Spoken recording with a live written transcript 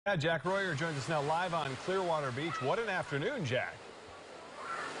Yeah, Jack Royer joins us now live on Clearwater Beach. What an afternoon, Jack.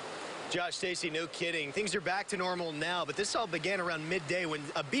 Josh, Stacy, no kidding. Things are back to normal now, but this all began around midday when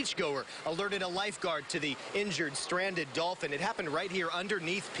a beachgoer alerted a lifeguard to the injured, stranded dolphin. It happened right here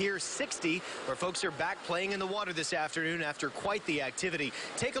underneath Pier 60, where folks are back playing in the water this afternoon after quite the activity.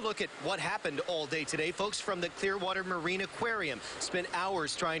 Take a look at what happened all day today. Folks from the Clearwater Marine Aquarium spent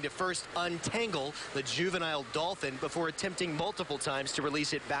hours trying to first untangle the juvenile dolphin before attempting multiple times to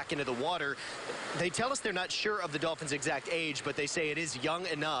release it back into the water. They tell us they're not sure of the dolphin's exact age, but they say it is young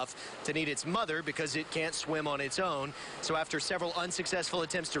enough to need its mother because it can't swim on its own. So after several unsuccessful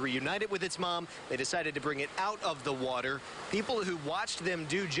attempts to reunite it with its mom, they decided to bring it out of the water. People who watched them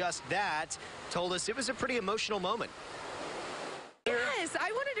do just that told us it was a pretty emotional moment. Yes,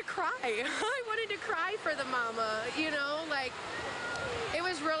 I wanted to cry. I wanted to cry for the mama, you know, like, it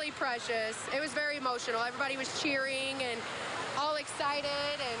was really precious. It was very emotional. Everybody was cheering and all excited,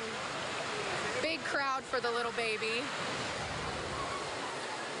 and big crowd for the little baby.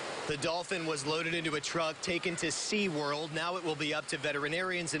 The dolphin was loaded into a truck, taken to SeaWorld. Now it will be up to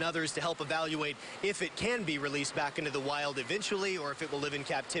veterinarians and others to help evaluate if it can be released back into the wild eventually, or if it will live in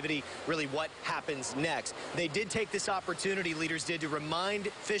captivity, really what happens next. They did take this opportunity, leaders did, to remind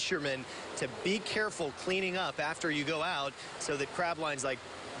fishermen to be careful cleaning up after you go out so that crab lines like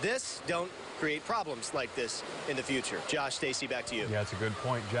this don't create problems like this in the future. Josh, Stacy, back to you. Yeah, it's a good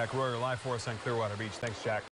point. Jack Royer live for us on Clearwater Beach. Thanks, Jack.